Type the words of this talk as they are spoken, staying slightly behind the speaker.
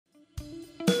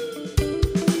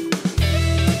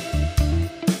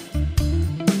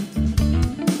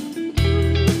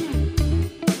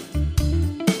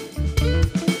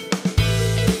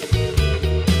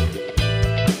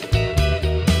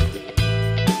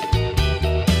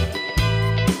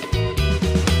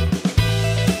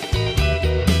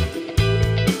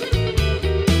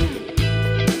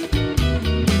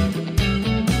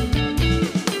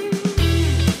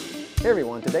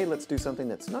do something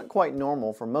that's not quite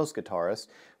normal for most guitarists.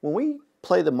 When we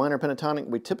play the minor pentatonic,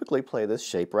 we typically play this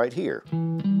shape right here.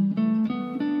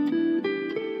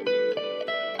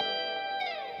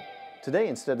 Today,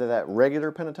 instead of that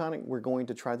regular pentatonic, we're going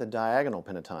to try the diagonal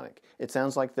pentatonic. It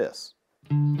sounds like this.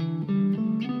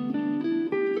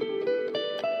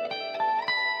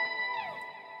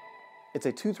 It's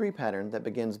a 2-3 pattern that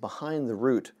begins behind the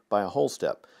root by a whole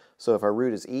step. So if our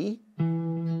root is E,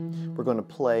 we're going to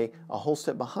play a whole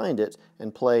step behind it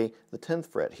and play the 10th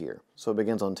fret here. So it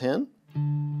begins on 10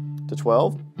 to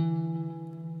 12,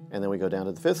 and then we go down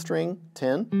to the 5th string,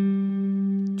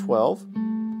 10, 12,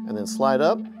 and then slide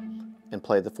up and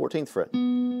play the 14th fret.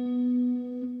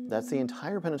 That's the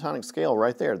entire pentatonic scale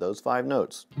right there, those 5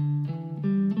 notes.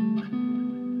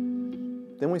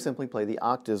 Then we simply play the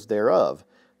octaves thereof.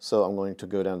 So I'm going to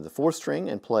go down to the 4th string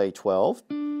and play 12,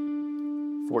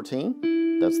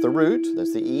 14, that's the root,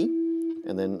 that's the E,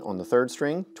 and then on the 3rd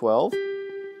string, 12,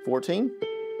 14,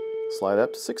 slide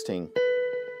up to 16.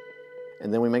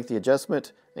 And then we make the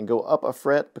adjustment and go up a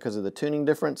fret because of the tuning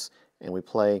difference, and we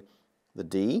play the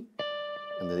D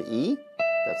and the E,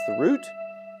 that's the root,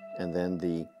 and then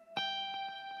the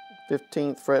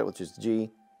 15th fret, which is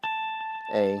G,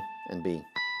 A, and B.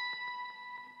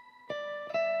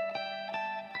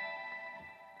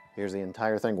 Here's the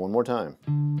entire thing one more time.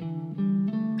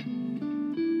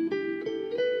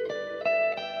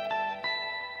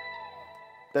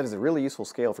 That is a really useful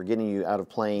scale for getting you out of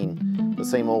playing the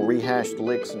same old rehashed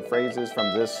licks and phrases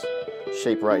from this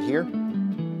shape right here.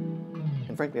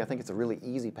 And frankly, I think it's a really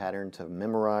easy pattern to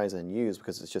memorize and use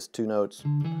because it's just 2 notes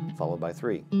followed by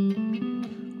 3,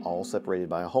 all separated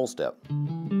by a whole step.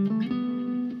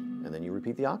 And then you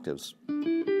repeat the octaves.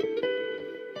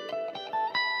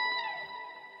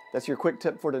 That's your quick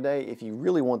tip for today. If you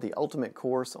really want the ultimate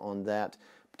course on that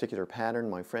particular pattern,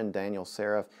 my friend Daniel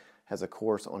Seraph has a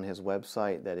course on his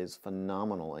website that is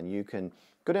phenomenal, and you can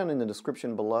go down in the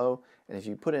description below, and if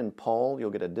you put in Paul, you'll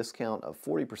get a discount of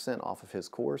 40% off of his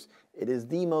course. It is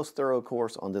the most thorough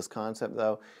course on this concept,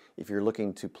 though, if you're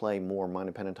looking to play more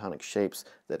minor pentatonic shapes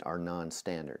that are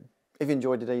non-standard. If you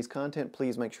enjoyed today's content,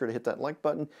 please make sure to hit that like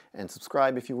button and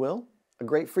subscribe if you will. A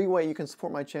great free way you can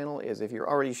support my channel is if you're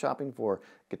already shopping for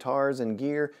guitars and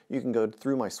gear, you can go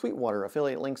through my Sweetwater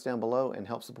affiliate links down below and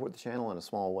help support the channel in a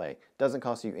small way. Doesn't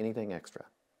cost you anything extra.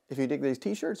 If you dig these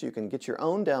t-shirts, you can get your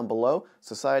own down below.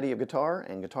 Society of Guitar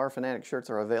and Guitar Fanatic shirts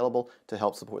are available to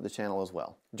help support the channel as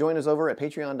well. Join us over at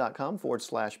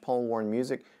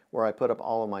patreon.com/PaulWarrenMusic, where I put up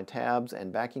all of my tabs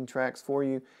and backing tracks for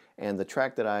you, and the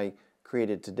track that I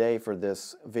created today for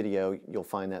this video, you'll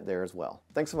find that there as well.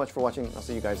 Thanks so much for watching. I'll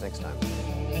see you guys next time.